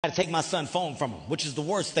I had to take my son's phone from him, which is the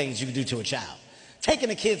worst things you can do to a child. Taking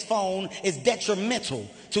a kid's phone is detrimental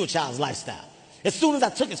to a child's lifestyle. As soon as I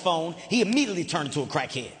took his phone, he immediately turned into a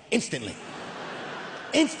crackhead. Instantly.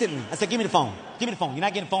 Instantly. I said, give me the phone. Give me the phone. You're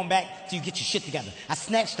not getting the phone back till you get your shit together. I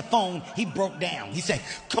snatched the phone. He broke down. He said,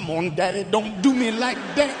 come on, daddy, don't do me like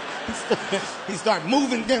that. He started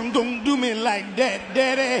moving down, don't do me like that,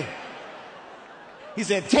 daddy. He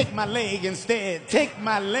said, take my leg instead. Take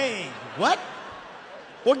my leg. What?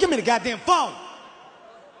 Or give me the goddamn phone.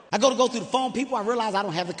 I go through the phone, people, I realize I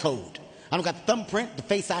don't have the code. I don't got the thumbprint, the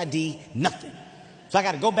face ID, nothing. So I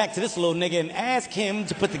got to go back to this little nigga and ask him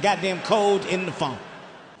to put the goddamn code in the phone.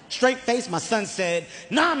 Straight face, my son said,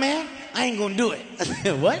 nah, man, I ain't gonna do it. I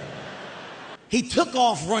said, what? He took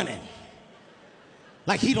off running.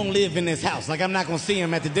 Like he don't live in this house. Like I'm not gonna see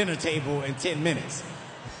him at the dinner table in 10 minutes.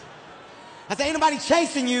 I said, ain't nobody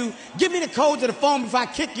chasing you. Give me the code to the phone before I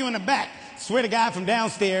kick you in the back. Swear to God, from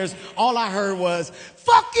downstairs, all I heard was,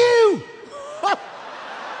 fuck you!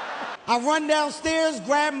 I run downstairs,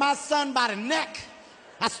 grab my son by the neck.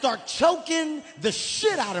 I start choking the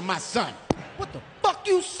shit out of my son. What the fuck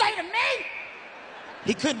you say to me?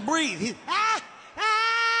 He couldn't breathe.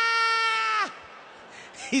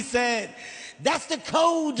 He said, that's the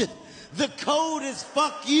code. The code is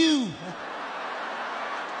fuck you.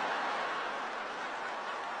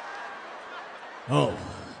 Oh.